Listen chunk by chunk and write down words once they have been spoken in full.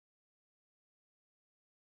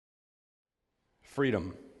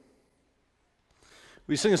freedom.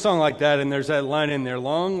 We sing a song like that, and there's that line in there,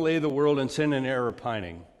 long lay the world in sin and error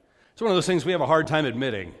pining. It's one of those things we have a hard time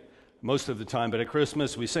admitting most of the time, but at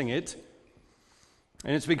Christmas we sing it.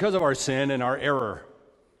 And it's because of our sin and our error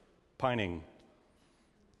pining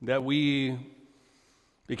that we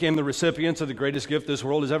became the recipients of the greatest gift this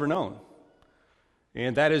world has ever known.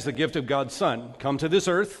 And that is the gift of God's Son, come to this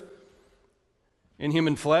earth in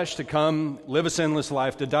human flesh, to come live a sinless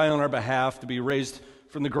life, to die on our behalf, to be raised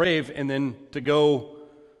from the grave, and then to go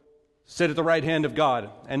sit at the right hand of God,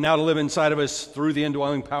 and now to live inside of us through the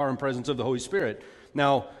indwelling power and presence of the Holy Spirit.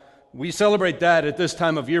 Now, we celebrate that at this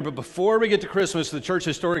time of year, but before we get to Christmas, the church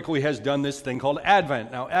historically has done this thing called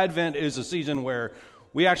Advent. Now, Advent is a season where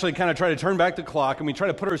we actually kind of try to turn back the clock, and we try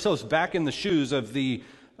to put ourselves back in the shoes of the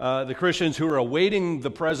Christians who are awaiting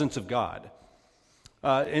the presence of God.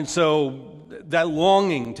 And so that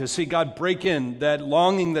longing to see God break in, that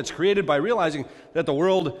longing that's created by realizing that the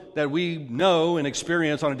world that we know and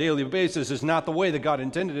experience on a daily basis is not the way that God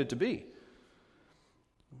intended it to be.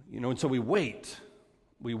 And so we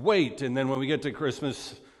wait, and then when we get to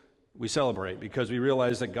Christmas, we celebrate because we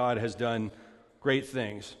realize that God has done great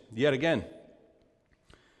things yet again.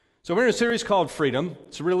 So we're in a series called Freedom.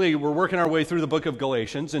 We're working our way through the book of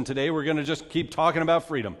Galatians, and today we're going to just keep talking about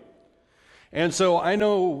freedom. And so I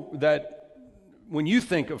know that when you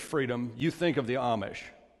think of freedom, you think of the Amish.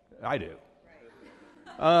 I do.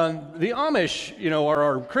 The Amish, are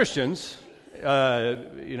our Christians,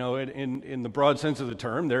 in the broad sense of the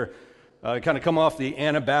term. They're kind of come off the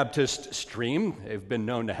Anabaptist stream. They've been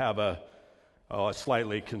known to have a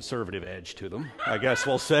slightly conservative edge to them, I guess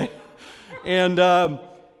we'll say. And,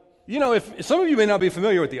 if some of you may not be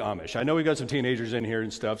familiar with the Amish. I know we've got some teenagers in here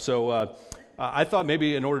and stuff, so I thought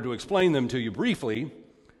maybe in order to explain them to you briefly,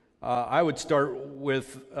 I would start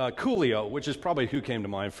with Coolio, which is probably who came to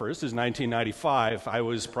mind first. This is 1995. I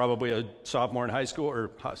was probably a sophomore in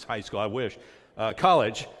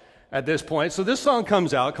college at this point. So this song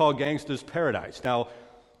comes out called Gangsta's Paradise. Now,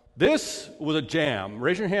 this was a jam.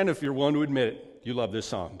 Raise your hand if you're willing to admit it. You love this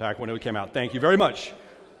song back when it came out. Thank you very much.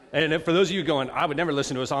 And for those of you going, I would never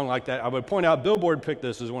listen to a song like that, I would point out Billboard picked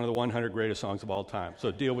this as one of the 100 greatest songs of all time.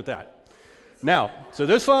 So deal with that. Now, so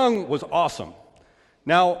this song was awesome.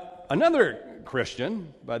 Now, another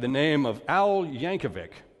Christian by the name of Al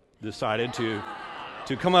Yankovic decided to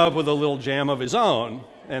come up with a little jam of his own,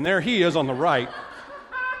 and there he is on the right.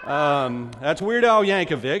 That's Weird Al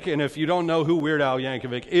Yankovic, and if you don't know who Weird Al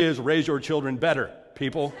Yankovic is, raise your children better,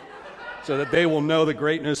 people, so that they will know the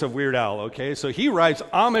greatness of Weird Al, okay? So he writes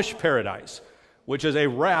Amish Paradise, which is a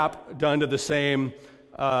rap done to the same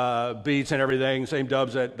beats and everything, same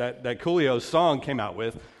dubs that Coolio's song came out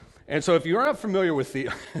with. And so if you're not familiar with the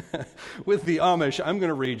with the Amish, I'm going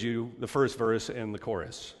to read you the first verse and the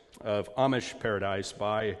chorus of Amish Paradise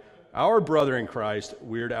by our brother in Christ,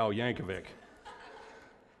 Weird Al Yankovic.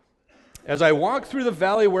 As I walk through the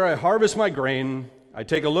valley where I harvest my grain, I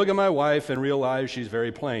take a look at my wife and realize she's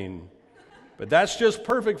very plain. But that's just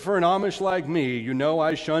perfect for an Amish like me.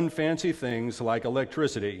 I shun fancy things like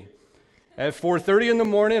electricity. At 4:30 in the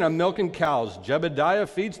morning, I'm milking cows. Jebediah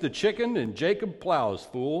feeds the chicken and Jacob plows,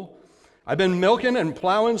 fool. I've been milking and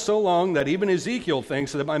plowing so long that even Ezekiel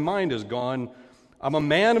thinks that my mind is gone. I'm a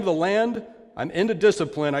man of the land. I'm into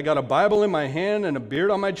discipline. I got a Bible in my hand and a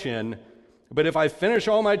beard on my chin. But if I finish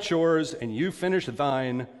all my chores and you finish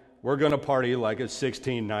thine, we're going to party like it's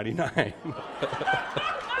 1699.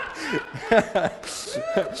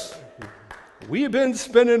 We've been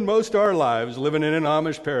spending most of our lives living in an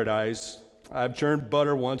Amish paradise. I've churned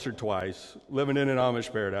butter once or twice, living in an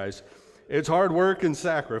Amish paradise. It's hard work and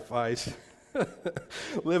sacrifice.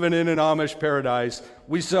 Living in an Amish paradise.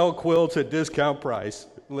 We sell quilts at discount price.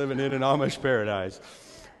 Living in an Amish paradise.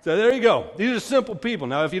 So there you go. These are simple people.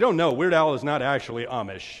 Now, if you don't know, Weird Al is not actually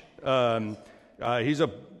Amish. I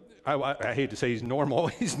hate to say he's normal.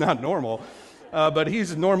 He's not normal. But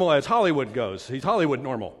he's normal as Hollywood goes. He's Hollywood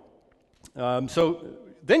normal. So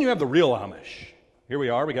then you have the real Amish. Here we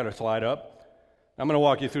are. We got our slide up. I'm going to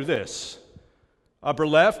walk you through this. Upper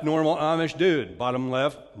left, normal Amish dude. Bottom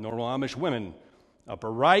left, normal Amish women.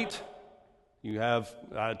 Upper right, you have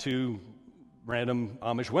two random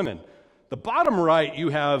Amish women. The bottom right, you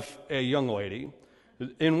have a young lady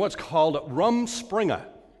in what's called rumspringa.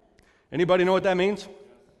 Anybody know what that means?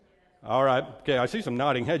 All right. Okay, I see some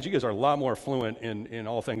nodding heads. You guys are a lot more fluent in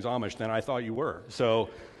all things Amish than I thought you were.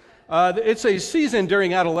 So it's a season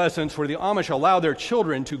during adolescence where the Amish allow their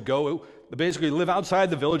children to go basically live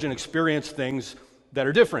outside the village and experience things that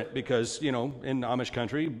are different because, in Amish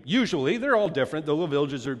country, usually they're all different. The little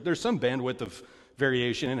villages, there's some bandwidth of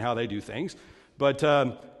variation in how they do things. But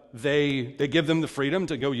they give them the freedom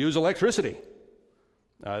to go use electricity.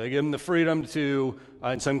 They give them the freedom to,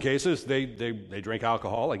 in some cases, they drink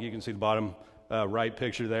alcohol, like you can see the bottom right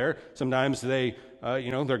picture there. Sometimes they're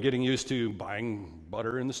getting used to buying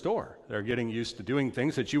butter in the store. They're getting used to doing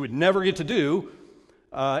things that you would never get to do.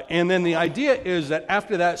 And then the idea is that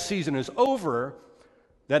after that season is over,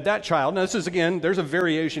 that child, now this is, again, there's a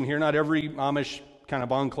variation here. Not every Amish kind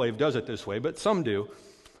of enclave does it this way, but some do.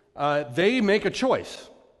 They make a choice.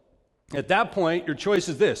 At that point, your choice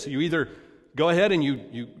is this. You either go ahead and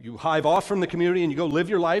you hive off from the community and you go live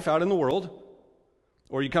your life out in the world,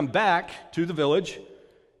 or you come back to the village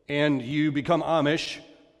and you become Amish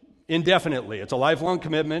indefinitely. It's a lifelong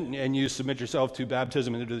commitment, and you submit yourself to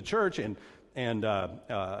baptism into the church and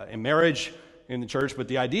marriage in the church. But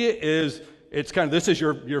the idea is, it's kind of, this is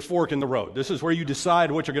your fork in the road. This is where you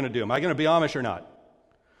decide what you're going to do. Am I going to be Amish or not?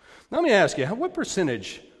 Let me ask you, what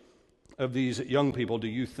percentage of these young people do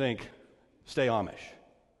you think stay Amish? 90%.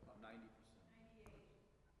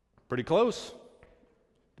 Pretty close.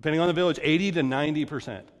 Depending on the village, 80 to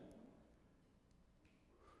 90%.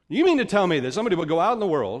 You mean to tell me that somebody will go out in the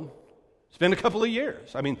world, spend a couple of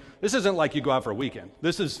years? I mean, this isn't like you go out for a weekend.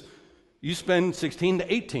 This is, you spend 16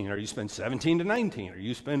 to 18, or you spend 17 to 19, or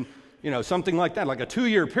you spend, something like that, like a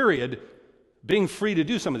 2-year period, being free to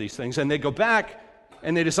do some of these things. And they go back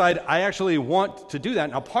and they decide, I actually want to do that.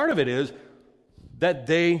 Now, part of it is that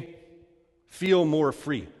they feel more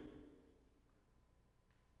free.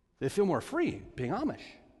 They feel more free being Amish.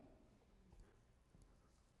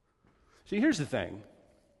 See, here's the thing.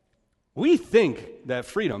 We think that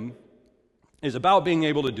freedom is about being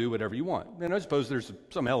able to do whatever you want. And I suppose there's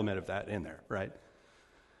some element of that in there, right?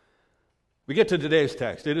 We get to today's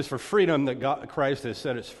text. It is for freedom that Christ has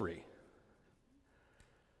set us free.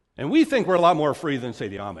 And we think we're a lot more free than, say,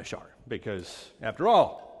 the Amish are, because, after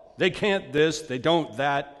all, they can't this, they don't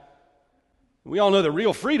that. We all know that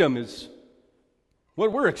real freedom is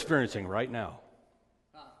what we're experiencing right now.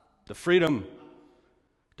 The freedom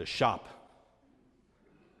to shop.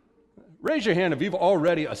 Raise your hand if you've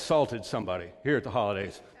already assaulted somebody here at the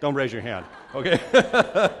holidays. Don't raise your hand, okay?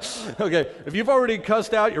 Okay, if you've already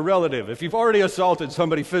cussed out your relative, if you've already assaulted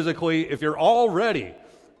somebody physically, if you're already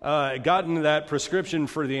gotten that prescription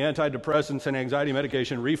for the antidepressants and anxiety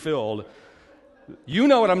medication refilled, you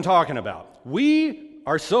know what I'm talking about. We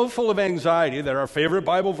are so full of anxiety that our favorite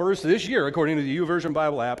Bible verse this year, according to the YouVersion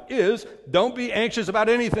Bible app, is, don't be anxious about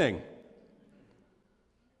anything.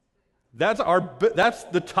 That's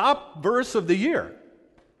the top verse of the year.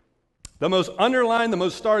 The most underlined, the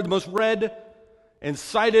most starred, the most read and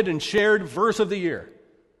cited and shared verse of the year.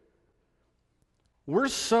 We're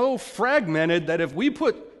so fragmented that if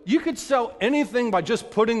you could sell anything by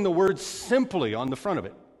just putting the word simply on the front of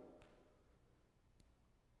it.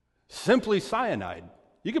 Simply cyanide.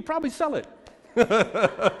 You could probably sell it.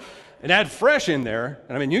 And add fresh in there,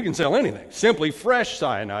 and I mean, you can sell anything. Simply fresh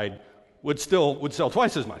cyanide would sell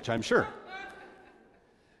twice as much, I'm sure.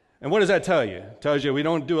 And what does that tell you? It tells you we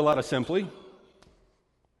don't do a lot of simply.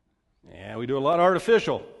 Yeah, we do a lot of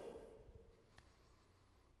artificial.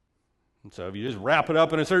 And so if you just wrap it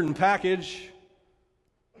up in a certain package,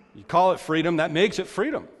 you call it freedom, that makes it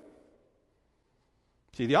freedom.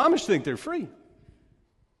 See, the Amish think they're free.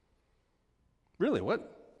 Really, what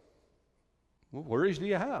worries do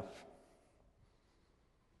you have?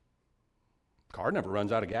 Car never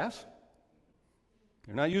runs out of gas.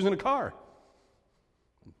 You're not using a car.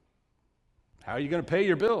 How are you going to pay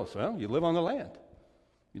your bills? Well, you live on the land.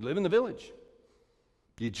 You live in the village.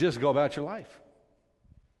 You just go about your life.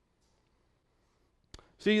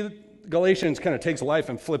 See, Galatians kind of takes life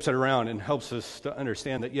and flips it around and helps us to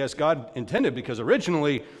understand that, yes, God intended, because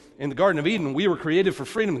originally in the Garden of Eden, we were created for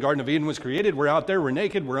freedom. The Garden of Eden was created. We're out there. We're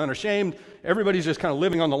naked. We're unashamed. Everybody's just kind of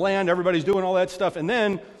living on the land. Everybody's doing all that stuff. And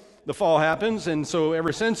then the fall happens, and so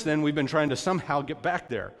ever since then, we've been trying to somehow get back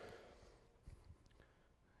there.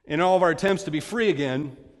 In all of our attempts to be free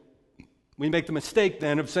again, we make the mistake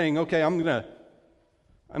then of saying, okay, I'm going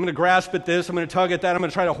to grasp at this, I'm going to tug at that, I'm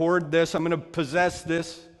going to try to hoard this, I'm going to possess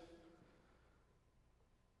this.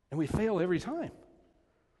 And we fail every time.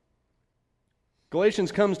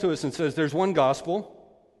 Galatians comes to us and says there's one gospel.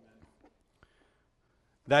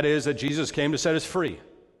 That is that Jesus came to set us free.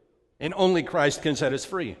 And only Christ can set us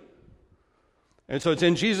free. And so it's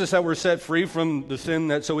in Jesus that we're set free from the sin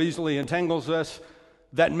that so easily entangles us,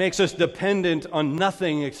 that makes us dependent on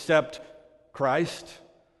nothing except Christ.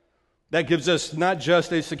 That gives us not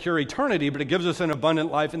just a secure eternity, but it gives us an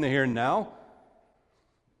abundant life in the here and now.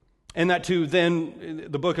 And that to then,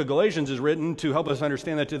 the book of Galatians is written to help us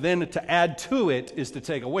understand that to add to it is to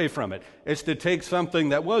take away from it. It's to take something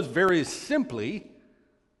that was very simply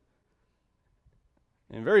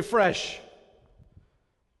and very fresh.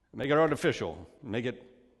 Make it artificial. Make it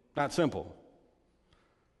not simple.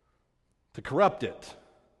 To corrupt it.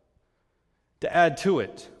 To add to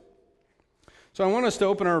it. So I want us to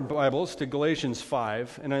open our Bibles to Galatians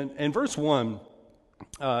 5. And verse 1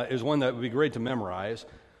 is one that would be great to memorize.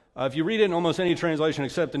 If you read it in almost any translation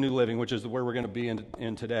except the New Living, which is where we're going to be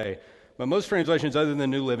in today, but most translations other than the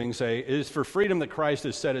New Living say, "It is for freedom that Christ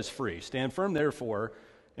has set us free. Stand firm, therefore,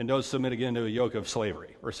 and don't submit again to a yoke of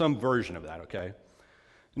slavery," or some version of that, okay?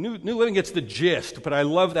 New Living gets the gist, but I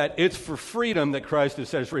love that it's for freedom that Christ has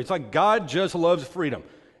set us free. It's like God just loves freedom.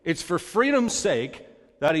 It's for freedom's sake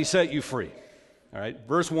that he set you free. All right,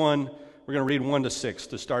 verse 1, we're going to read 1 to 6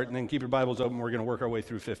 to start, and then keep your Bibles open. We're going to work our way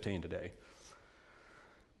through 15 today.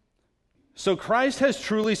 So Christ has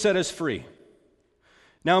truly set us free.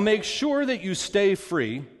 Now make sure that you stay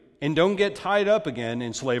free and don't get tied up again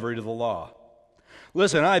in slavery to the law.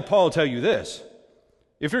 Listen, I, Paul, tell you this.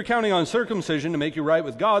 If you're counting on circumcision to make you right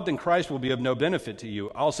with God, then Christ will be of no benefit to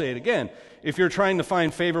you. I'll say it again. If you're trying to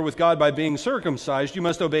find favor with God by being circumcised, you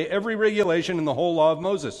must obey every regulation in the whole law of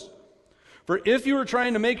Moses. For if you are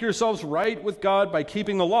trying to make yourselves right with God by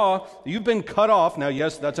keeping the law, you've been cut off. Now,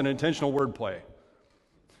 yes, that's an intentional wordplay.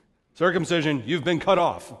 Circumcision, you've been cut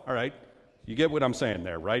off. All right? You get what I'm saying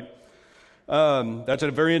there, right? That's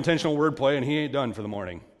a very intentional wordplay, and he ain't done for the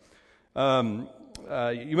morning.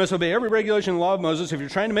 You must obey every regulation in the law of Moses. If you're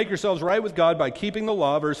trying to make yourselves right with God by keeping the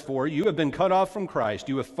law, verse 4, you have been cut off from Christ.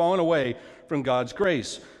 You have fallen away from God's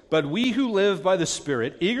grace. But we who live by the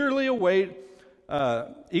Spirit eagerly wait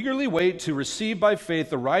to receive by faith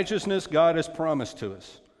the righteousness God has promised to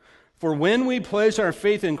us. For when we place our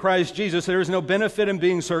faith in Christ Jesus, there is no benefit in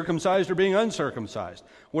being circumcised or being uncircumcised.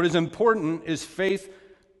 What is important is faith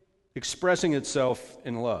expressing itself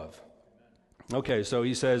in love. Okay, so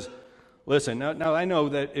he says, listen, now I know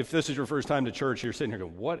that if this is your first time to church, you're sitting here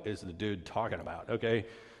going, what is the dude talking about? Okay,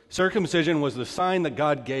 circumcision was the sign that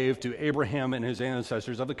God gave to Abraham and his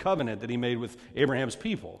ancestors of the covenant that he made with Abraham's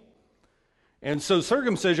people. And so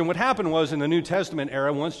circumcision, what happened was in the New Testament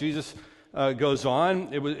era, once Jesus goes on,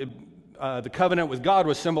 the covenant with God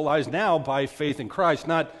was symbolized now by faith in Christ,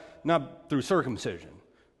 not through circumcision.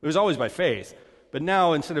 It was always by faith. But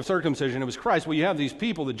now, instead of circumcision, it was Christ. Well, you have these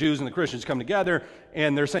people, the Jews and the Christians, come together,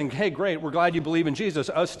 and they're saying, hey, great, we're glad you believe in Jesus.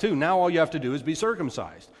 Us too. Now all you have to do is be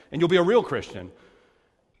circumcised, and you'll be a real Christian.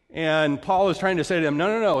 And Paul is trying to say to them,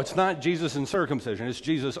 no, it's not Jesus and circumcision. It's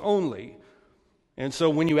Jesus only. And so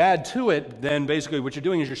when you add to it, then basically what you're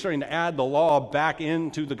doing is you're starting to add the law back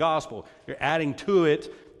into the gospel. You're adding to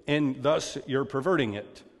it, and thus you're perverting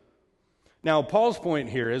it. Now, Paul's point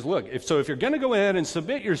here is, look, if you're going to go ahead and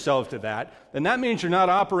submit yourself to that, then that means you're not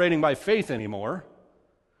operating by faith anymore,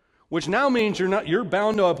 which now means you're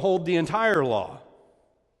bound to uphold the entire law.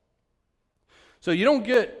 So you don't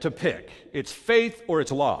get to pick. It's faith or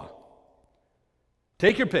it's law.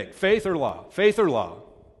 Take your pick, faith or law, faith or law.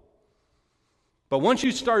 But once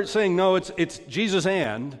you start saying, no, it's Jesus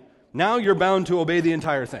and, now you're bound to obey the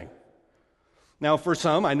entire thing. Now, for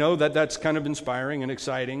some, I know that that's kind of inspiring and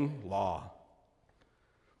exciting, law.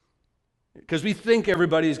 Because we think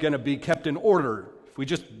everybody's going to be kept in order if we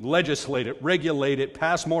just legislate it, regulate it,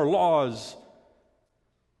 pass more laws.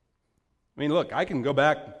 I mean, look, I can go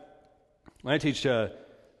back, when I teach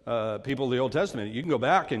people the Old Testament, you can go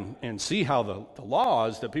back and see how the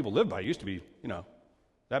laws that people live by used to be,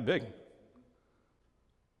 that big. I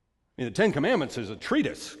mean, the Ten Commandments is a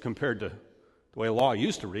treatise compared to the way law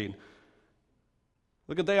used to read.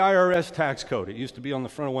 Look at the IRS tax code. It used to be on the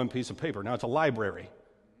front of one piece of paper. Now it's a library.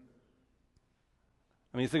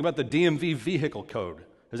 I mean, think about the DMV vehicle code.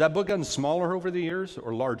 Has that book gotten smaller over the years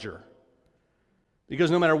or larger?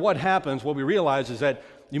 Because no matter what happens, what we realize is that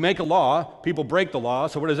you make a law, people break the law,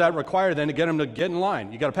 so what does that require then to get them to get in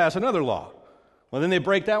line? You got to pass another law. Well, then they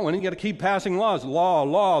break that one, and you got to keep passing laws.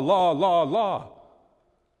 Law.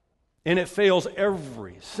 And it fails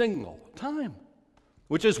every single time.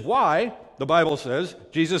 Which is why the Bible says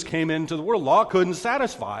Jesus came into the world. Law couldn't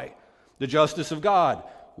satisfy the justice of God.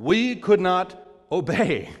 We could not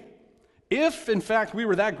obey. If, in fact, we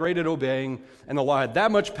were that great at obeying and the law had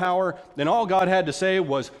that much power, then all God had to say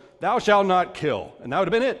was, thou shalt not kill. And that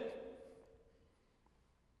would have been it.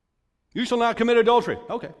 You shall not commit adultery.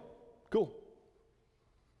 Okay, cool.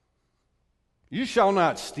 You shall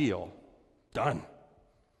not steal. Done.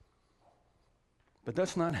 But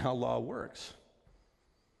that's not how law works.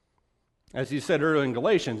 As he said earlier in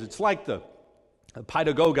Galatians, it's like the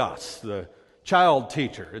pedagogos, the child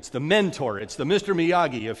teacher. It's the mentor. It's the Mr.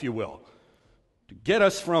 Miyagi, if you will, to get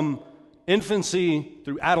us from infancy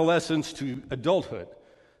through adolescence to adulthood.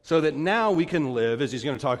 so that now we can live, as he's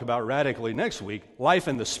going to talk about radically next week, life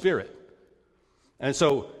in the Spirit. And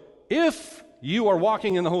so if you are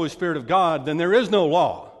walking in the Holy Spirit of God, then there is no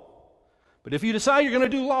law. But if you decide you're going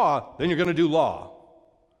to do law, then you're going to do law.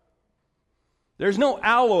 There's no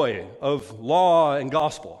alloy of law and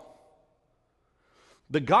gospel.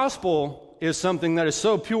 The gospel is something that is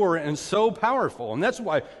so pure and so powerful. And that's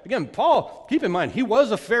why, again, Paul, keep in mind, he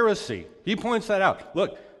was a Pharisee. He points that out.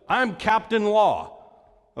 Look, I'm Captain Law.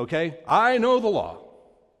 Okay? I know the law.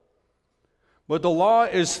 But the law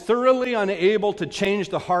is thoroughly unable to change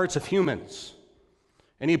the hearts of humans.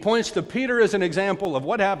 And he points to Peter as an example of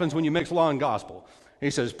what happens when you mix law and gospel. He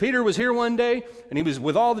says, Peter was here one day, and he was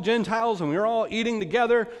with all the Gentiles, and we were all eating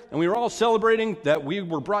together, and we were all celebrating that we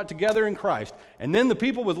were brought together in Christ. And then the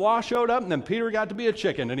people with law showed up, and then Peter got to be a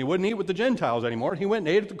chicken, and he wouldn't eat with the Gentiles anymore. He went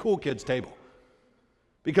and ate at the cool kids' table.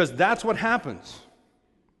 Because that's what happens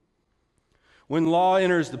when law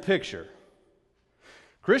enters the picture.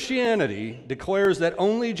 Christianity declares that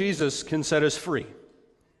only Jesus can set us free.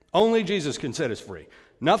 Only Jesus can set us free.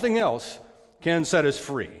 Nothing else can set us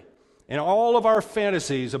free. And all of our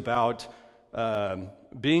fantasies about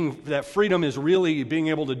that freedom is really being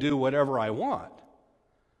able to do whatever I want.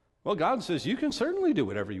 Well, God says you can certainly do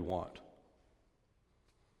whatever you want.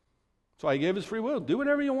 So He gave us free will. Do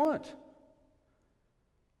whatever you want.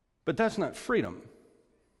 But that's not freedom.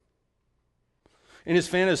 In his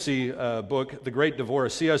fantasy book, The Great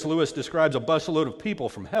Divorce, C.S. Lewis describes a busload of people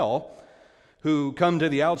from hell who come to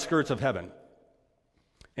the outskirts of heaven.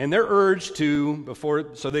 And they're urged to,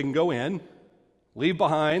 so they can go in, leave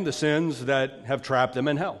behind the sins that have trapped them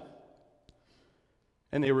in hell.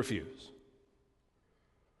 And they refuse.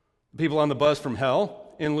 The people on the bus from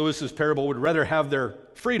hell, in Lewis's parable, would rather have their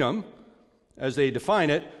freedom, as they define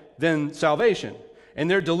it, than salvation. And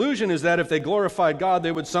their delusion is that if they glorified God,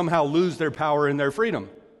 they would somehow lose their power and their freedom.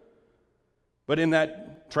 But in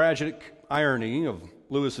that tragic irony of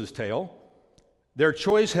Lewis's tale, their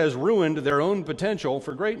choice has ruined their own potential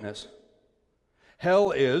for greatness.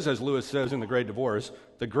 Hell is, as Lewis says in The Great Divorce,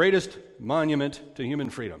 the greatest monument to human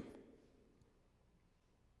freedom.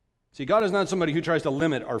 See, God is not somebody who tries to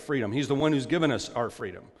limit our freedom. He's the one who's given us our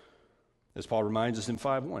freedom. As Paul reminds us in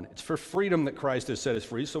 5:1. It's for freedom that Christ has set us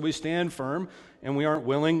free, so we stand firm and we aren't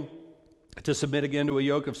willing to submit again to a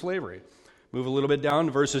yoke of slavery. Move a little bit down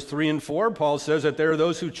to verses 3 and 4. Paul says that there are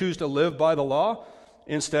those who choose to live by the law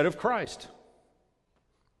instead of Christ.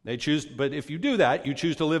 They choose, but if you do that, you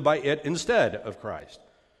choose to live by it instead of Christ.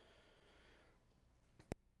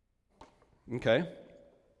 Okay?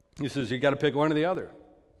 He says you got to pick one or the other.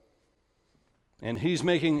 And he's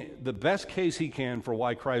making the best case he can for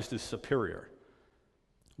why Christ is superior,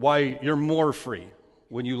 why you're more free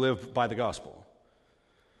when you live by the gospel.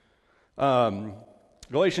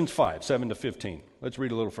 Galatians 5, 7 to 15. Let's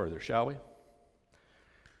read a little further, shall we?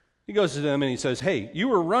 He goes to them and he says, hey, you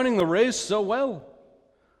were running the race so well.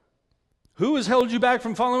 Who has held you back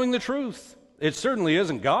from following the truth? It certainly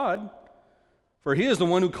isn't God, for He is the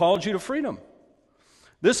one who called you to freedom.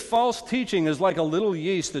 This false teaching is like a little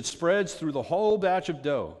yeast that spreads through the whole batch of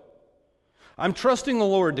dough. I'm trusting the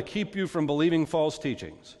Lord to keep you from believing false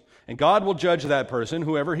teachings, and God will judge that person,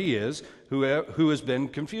 whoever he is, who has been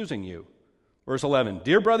confusing you. Verse 11,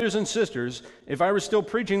 dear brothers and sisters, if I were still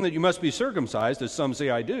preaching that you must be circumcised, as some say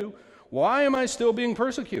I do, why am I still being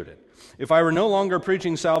persecuted? If I were no longer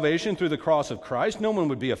preaching salvation through the cross of Christ, no one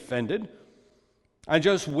would be offended. I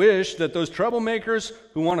just wish that those troublemakers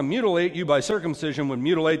who want to mutilate you by circumcision would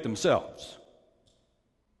mutilate themselves.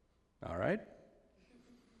 All right?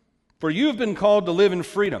 For you have been called to live in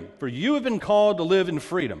freedom. For you have been called to live in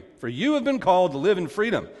freedom. For you have been called to live in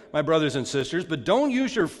freedom, my brothers and sisters. But don't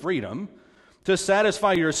use your freedom to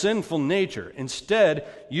satisfy your sinful nature. Instead,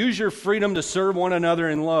 use your freedom to serve one another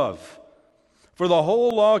in love. For the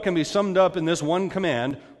whole law can be summed up in this one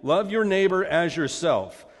command, love your neighbor as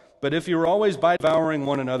yourself. But if you're always by devouring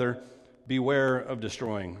one another, beware of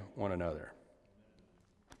destroying one another.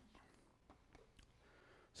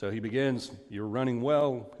 So he begins, you're running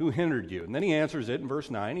well, who hindered you? And then he answers it in verse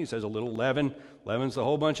 9. He says a little leaven. Leaven's the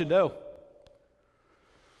whole bunch of dough.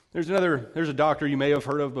 There's a doctor you may have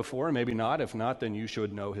heard of before, and maybe not. If not, then you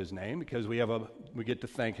should know his name, because we get to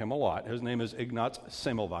thank him a lot. His name is Ignaz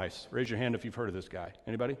Semmelweis. Raise your hand if you've heard of this guy.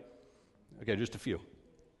 Anybody? Okay, just a few.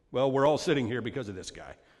 Well, we're all sitting here because of this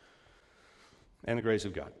guy and the grace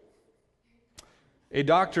of God. A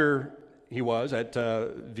doctor he was at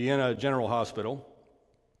Vienna General Hospital.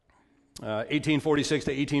 1846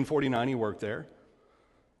 to 1849 he worked there.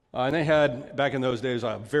 And they had, back in those days,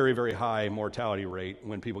 a very, very high mortality rate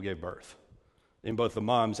when people gave birth, in both the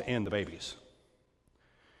moms and the babies.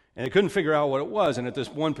 And they couldn't figure out what it was, and at this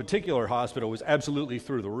one particular hospital, it was absolutely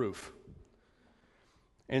through the roof.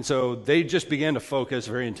 And so they just began to focus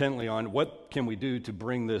very intently on what can we do to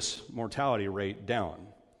bring this mortality rate down.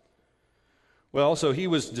 Well, so he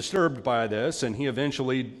was disturbed by this, and he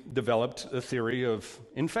eventually developed a theory of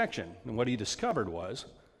infection. And what he discovered was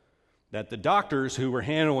that the doctors who were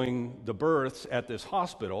handling the births at this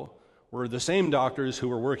hospital were the same doctors who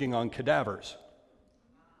were working on cadavers.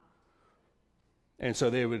 And so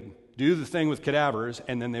they would do the thing with cadavers,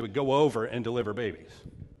 and then they would go over and deliver babies.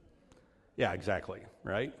 Yeah, exactly,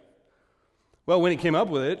 right? Well, when he came up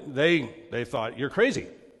with it, they thought, you're crazy.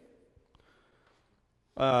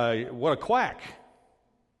 What a quack.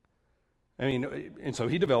 I mean, and so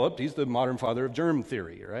he's the modern father of germ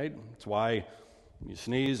theory, right? That's why you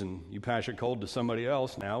sneeze and you pass your cold to somebody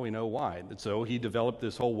else. Now we know why. And so he developed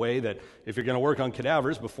this whole way that if you're going to work on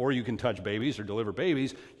cadavers, before you can touch babies or deliver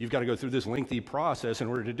babies, you've got to go through this lengthy process in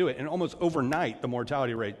order to do it. And almost overnight, the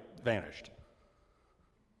mortality rate vanished.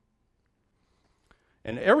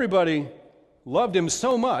 And everybody loved him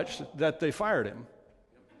so much that they fired him.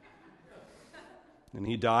 And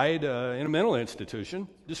he died in a mental institution,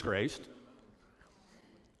 disgraced,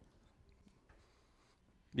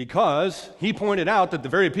 because he pointed out that the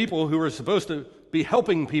very people who were supposed to be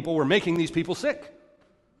helping people were making these people sick.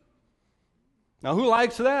 Now, who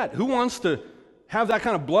likes that? Who wants to have that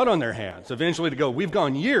kind of blood on their hands, eventually to go, we've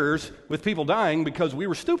gone years with people dying because we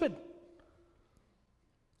were stupid?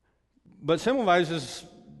 But Semmelweis's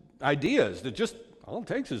ideas that just all it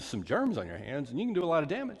takes is some germs on your hands and you can do a lot of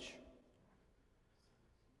damage.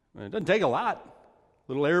 It doesn't take a lot.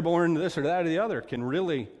 A little airborne this or that or the other can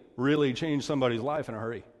really, really change somebody's life in a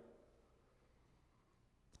hurry.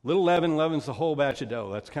 Little leaven leavens the whole batch of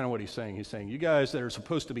dough. That's kind of what he's saying. He's saying, you guys that are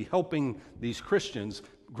supposed to be helping these Christians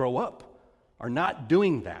grow up are not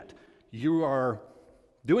doing that. You are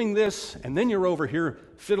doing this, and then you're over here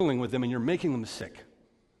fiddling with them, and you're making them sick.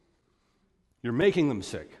 You're making them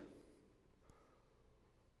sick.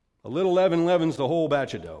 A little leaven leavens the whole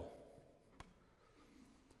batch of dough.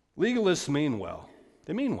 Legalists mean well.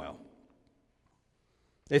 They mean well.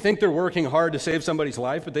 They think they're working hard to save somebody's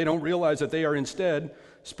life, but they don't realize that they are instead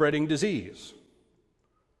spreading disease.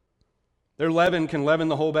 Their leaven can leaven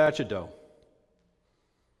the whole batch of dough.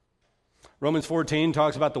 Romans 14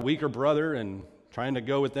 talks about the weaker brother and trying to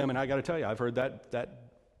go with them, and I got to tell you, I've heard that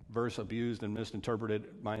verse abused and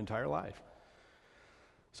misinterpreted my entire life.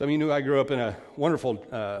 Some of you knew I grew up in a wonderful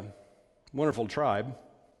tribe.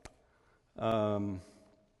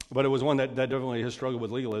 But it was one that definitely has struggled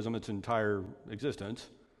with legalism its entire existence.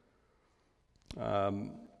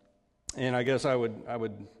 And I guess I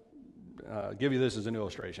would give you this as an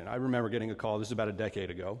illustration. I remember getting a call, this is about a decade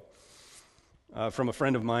ago, from a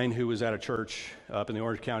friend of mine who was at a church up in the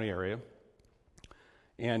Orange County area.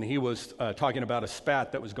 And he was talking about a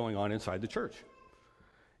spat that was going on inside the church.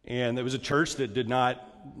 And there was a church that did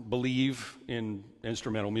not believe in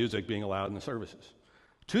instrumental music being allowed in the services,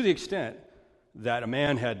 to the extent that a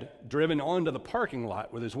man had driven onto the parking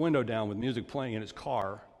lot with his window down with music playing in his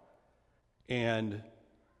car and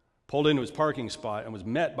pulled into his parking spot and was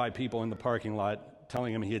met by people in the parking lot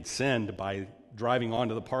telling him he had sinned by driving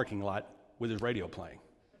onto the parking lot with his radio playing.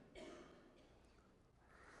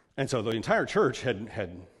 And so the entire church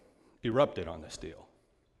had erupted on this deal,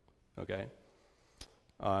 okay?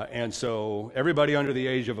 And so everybody under the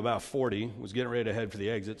age of about 40 was getting ready to head for the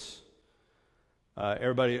exits.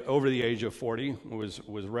 Everybody over the age of 40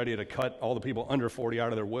 was ready to cut all the people under 40 out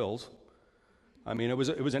of their wills. I mean, it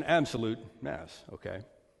was an absolute mess, okay?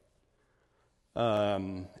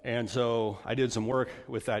 And so I did some work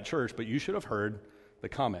with that church, but you should have heard the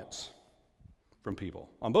comments from people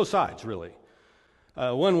on both sides, really.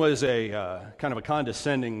 One was a kind of a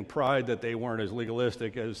condescending pride that they weren't as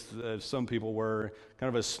legalistic as some people were, kind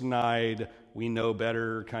of a snide, we know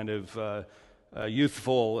better, kind of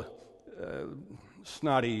youthful,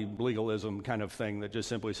 snotty legalism kind of thing that just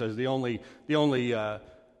simply says the only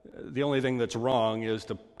thing that's wrong is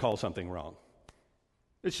to call something wrong.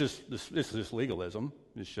 It's just legalism.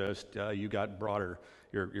 It's just you got broader.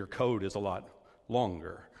 Your code is a lot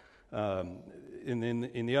longer.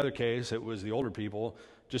 In the other case, it was the older people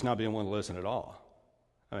just not being willing to listen at all.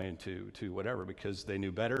 I mean, to whatever, because they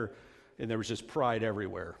knew better, and there was just pride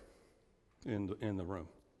everywhere in the room.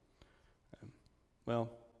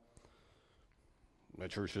 Well, the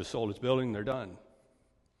church just sold its building. They're done.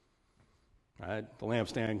 Right? The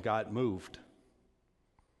lampstand got moved.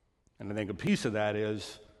 And I think a piece of that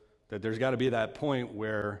is that there's got to be that point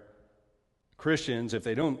where Christians, if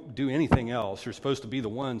they don't do anything else, are supposed to be the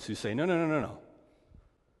ones who say, no.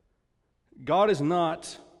 God is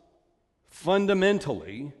not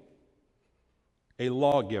fundamentally a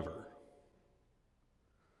lawgiver.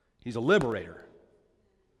 He's a liberator.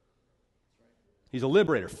 He's a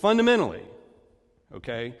liberator, fundamentally,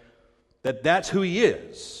 okay? That's who he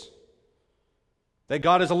is. That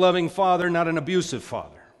God is a loving father, not an abusive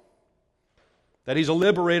father. That he's a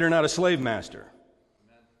liberator, not a slave master.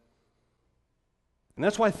 And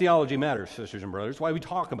that's why theology matters, sisters and brothers, why we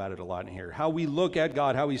talk about it a lot in here. How we look at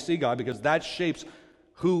God, how we see God, because that shapes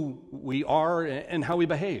who we are and how we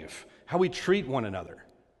behave, how we treat one another.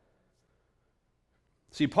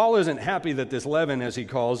 See, Paul isn't happy that this leaven, as he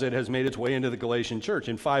calls it, has made its way into the Galatian church.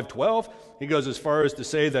 In 5:12, he goes as far as to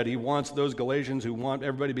say that he wants those Galatians who want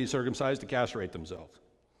everybody to be circumcised to castrate themselves.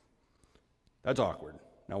 That's awkward.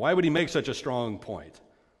 Now, why would he make such a strong point?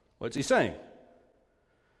 What's he saying?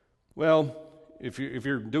 Well, if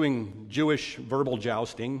you're doing Jewish verbal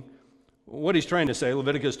jousting, what he's trying to say,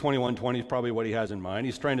 Leviticus 21:20 is probably what he has in mind.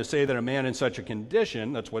 He's trying to say that a man in such a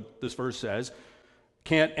condition, that's what this verse says,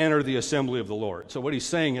 can't enter the assembly of the Lord. So what he's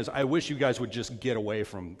saying is, I wish you guys would just get away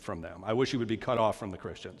from them. I wish you would be cut off from the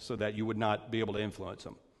Christians so that you would not be able to influence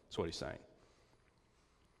them. That's what he's saying.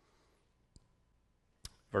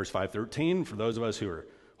 Verse 5:13, for those of us who are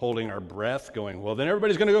holding our breath, going, well, then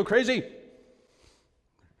everybody's going to go crazy.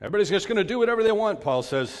 Everybody's just going to do whatever they want. Paul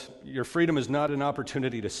says, your freedom is not an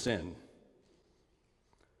opportunity to sin.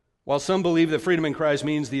 While some believe that freedom in Christ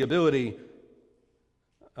means the ability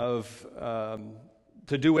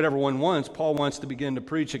to do whatever one wants, Paul wants to begin to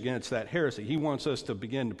preach against that heresy. He wants us to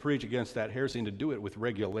begin to preach against that heresy and to do it with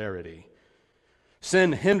regularity.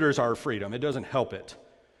 Sin hinders our freedom. It doesn't help it.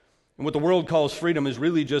 And what the world calls freedom is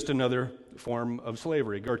really just another form of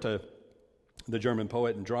slavery. Goethe, the German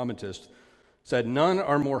poet and dramatist, said, none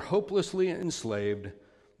are more hopelessly enslaved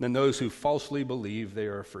than those who falsely believe they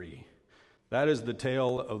are free. That is the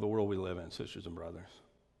tale of the world we live in, sisters and brothers.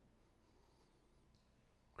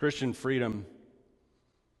 Christian freedom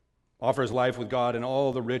offers life with God and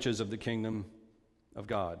all the riches of the kingdom of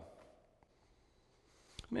God.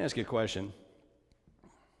 Let me ask you a question.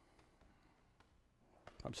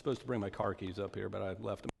 I'm supposed to bring my car keys up here, but I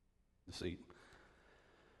left them in the seat.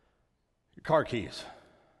 Your car keys.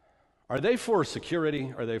 Are they for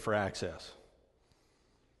security or are they for access?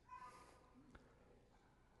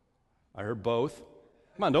 I heard both.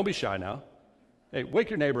 Come on, don't be shy now. Hey, wake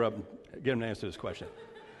your neighbor up and get him to answer this question.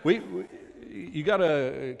 You got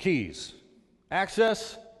keys.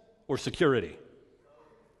 Access or security?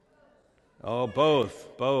 Oh, both.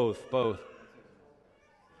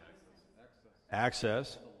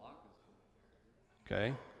 Access.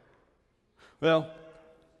 Okay. Well,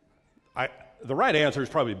 the right answer is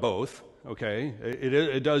probably both, okay?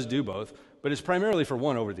 It does do both, but it's primarily for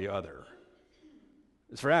one over the other.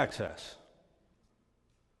 It's for access.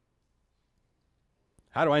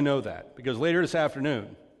 How do I know that? Because later this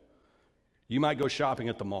afternoon, you might go shopping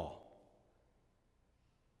at the mall.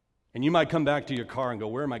 And you might come back to your car and go,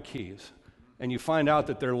 where are my keys? And you find out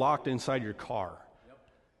that they're locked inside your car.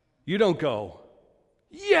 You don't go,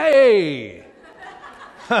 yay!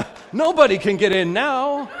 Nobody can get in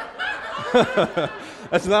now.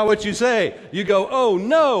 That's not what you say. You go, oh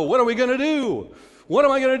no, what are we going to do? What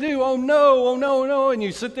am I going to do? Oh no. And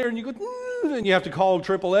you sit there and you go, and you have to call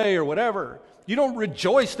AAA or whatever. You don't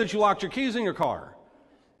rejoice that you locked your keys in your car.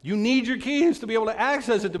 You need your keys to be able to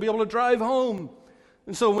access it, to be able to drive home.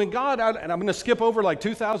 And so when God, and I'm going to skip over like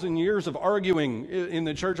 2,000 years of arguing in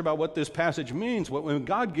the church about what this passage means, when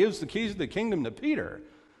God gives the keys of the kingdom to Peter,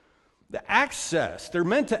 the access, they're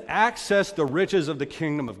meant to access the riches of the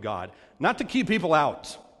kingdom of God, not to keep people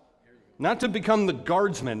out, not to become the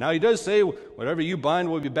guardsman. Now, he does say, whatever you bind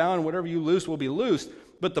will be bound, whatever you loose will be loosed.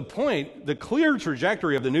 But the point, the clear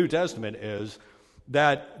trajectory of the New Testament is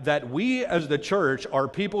that we as the church are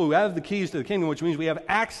people who have the keys to the kingdom, which means we have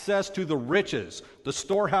access to the riches, the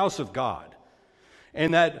storehouse of God.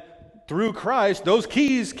 And that through Christ, those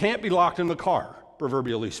keys can't be locked in the car,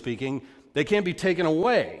 proverbially speaking. They can't be taken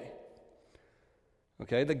away.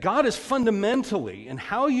 Okay, that God is fundamentally, and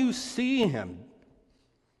how you see him,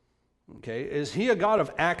 okay, is he a God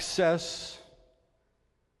of access,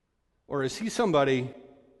 or is he somebody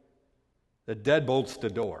that deadbolts the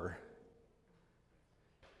door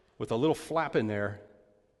with a little flap in there?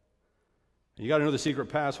 You got to know the secret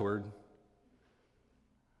password,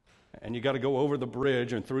 and you got to go over the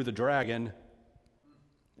bridge and through the dragon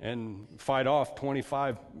and fight off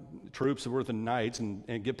 25 troops worth of knights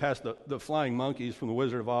and get past the flying monkeys from the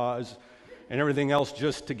Wizard of Oz and everything else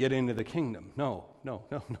just to get into the kingdom. No.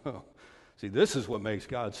 See, this is what makes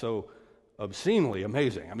God so obscenely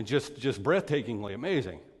amazing. I mean, just breathtakingly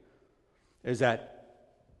amazing, is that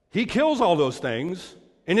he kills all those things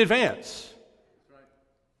in advance.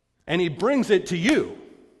 And he brings it to you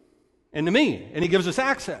and to me, and he gives us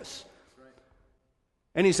access.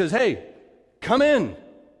 And he says, hey, come in.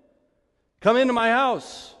 Come into my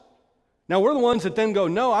house. Now, we're the ones that then go,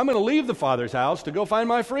 no, I'm going to leave the Father's house to go find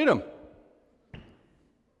my freedom.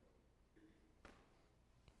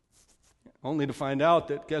 Only to find out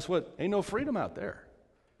that, guess what? Ain't no freedom out there.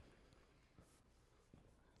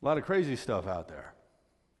 A lot of crazy stuff out there.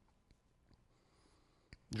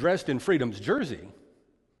 Dressed in freedom's jersey.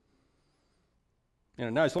 In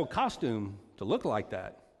a nice little costume to look like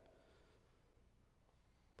that.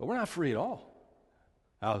 But we're not free at all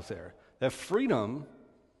out there. That freedom,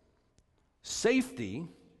 safety,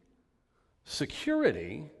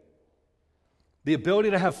 security, the ability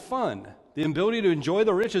to have fun, the ability to enjoy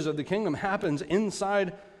the riches of the kingdom happens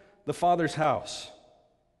inside the Father's house.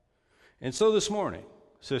 And so this morning,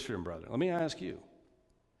 sister and brother, let me ask you,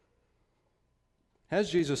 has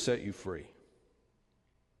Jesus set you free?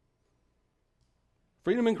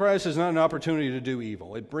 Freedom in Christ is not an opportunity to do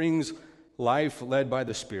evil. It brings life led by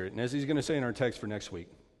the Spirit. And as he's going to say in our text for next week,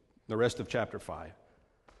 the rest of chapter 5.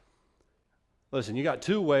 Listen, you got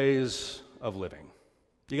two ways of living.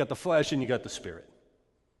 You got the flesh and you got the Spirit.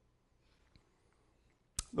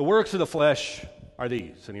 The works of the flesh are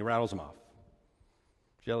these, and he rattles them off.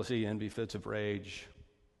 Jealousy, envy, fits of rage,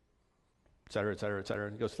 etc., etc.,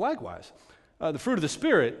 etc. He goes, likewise, the fruit of the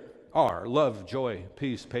Spirit are love, joy,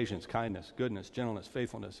 peace, patience, kindness, goodness, gentleness,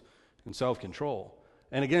 faithfulness, and self-control.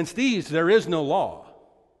 And against these there is no law.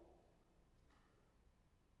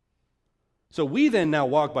 So we then now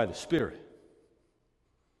walk by the Spirit.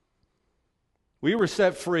 We were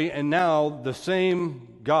set free, and now the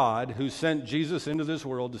same God who sent Jesus into this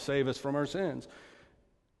world to save us from our sins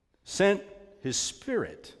sent his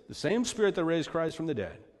Spirit, the same Spirit that raised Christ from the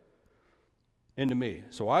dead, into me.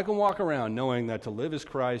 So I can walk around knowing that to live is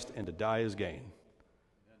Christ and to die is gain.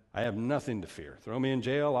 I have nothing to fear. Throw me in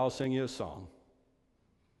jail, I'll sing you a song.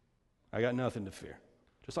 I got nothing to fear.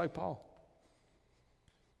 Just like Paul.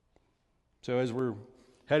 So as we're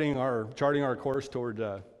charting our course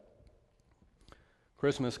toward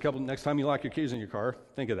Christmas, next time you lock your keys in your car,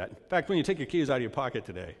 think of that. In fact, when you take your keys out of your pocket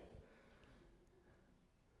today,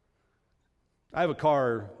 I have a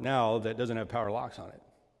car now that doesn't have power locks on it.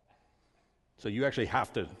 So you actually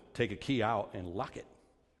have to take a key out and lock it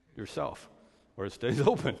yourself, or it stays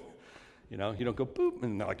open. You know, you don't go boop,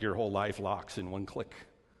 and like your whole life locks in one click.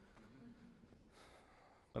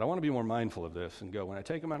 But I want to be more mindful of this and go, when I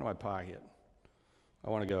take them out of my pocket, I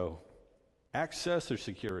want to go, access or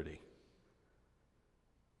security?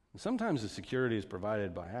 And sometimes the security is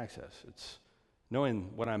provided by access. It's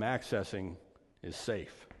knowing what I'm accessing is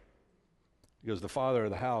safe. Because the Father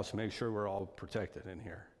of the house makes sure we're all protected in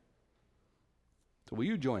here. So will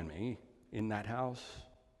you join me in that house?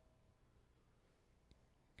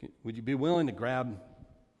 Would you be willing to grab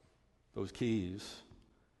those keys,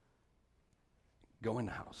 go in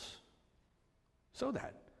the house, so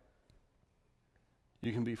that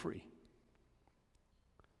you can be free?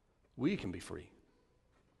 We can be free.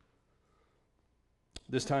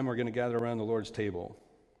 This time we're going to gather around the Lord's table,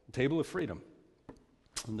 the table of freedom.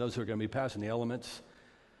 And those who are going to be passing the elements,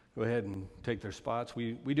 go ahead and take their spots.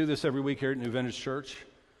 We do this every week here at New Vintage Church.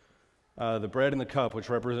 The bread and the cup, which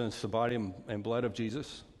represents the body and blood of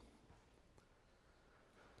Jesus.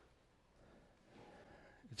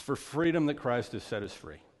 It's for freedom that Christ has set us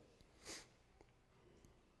free.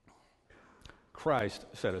 Christ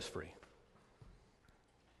set us free.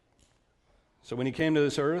 So when he came to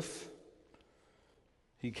this earth,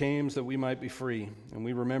 he came so that we might be free. And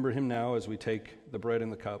we remember him now as we take the bread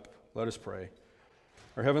and the cup. Let us pray.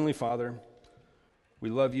 Our Heavenly Father,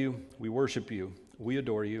 we love you, we worship you, we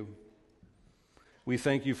adore you. We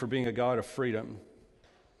thank you for being a God of freedom,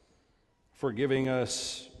 for giving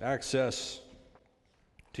us access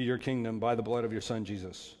to your kingdom by the blood of your Son,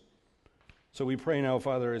 Jesus. So we pray now,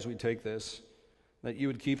 Father, as we take this, that you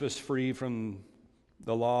would keep us free from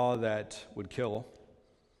the law that would kill,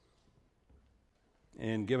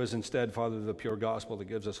 and give us instead, Father, the pure gospel that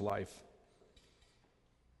gives us life.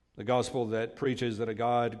 The gospel that preaches that a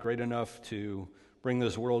God great enough to bring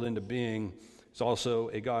this world into being is also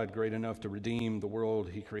a God great enough to redeem the world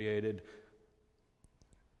he created.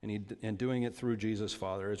 And doing it through Jesus,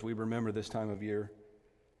 Father, as we remember this time of year,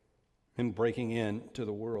 him breaking into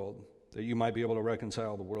the world, that you might be able to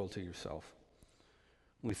reconcile the world to yourself.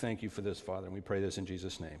 We thank you for this, Father, and we pray this in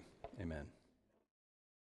Jesus' name. Amen.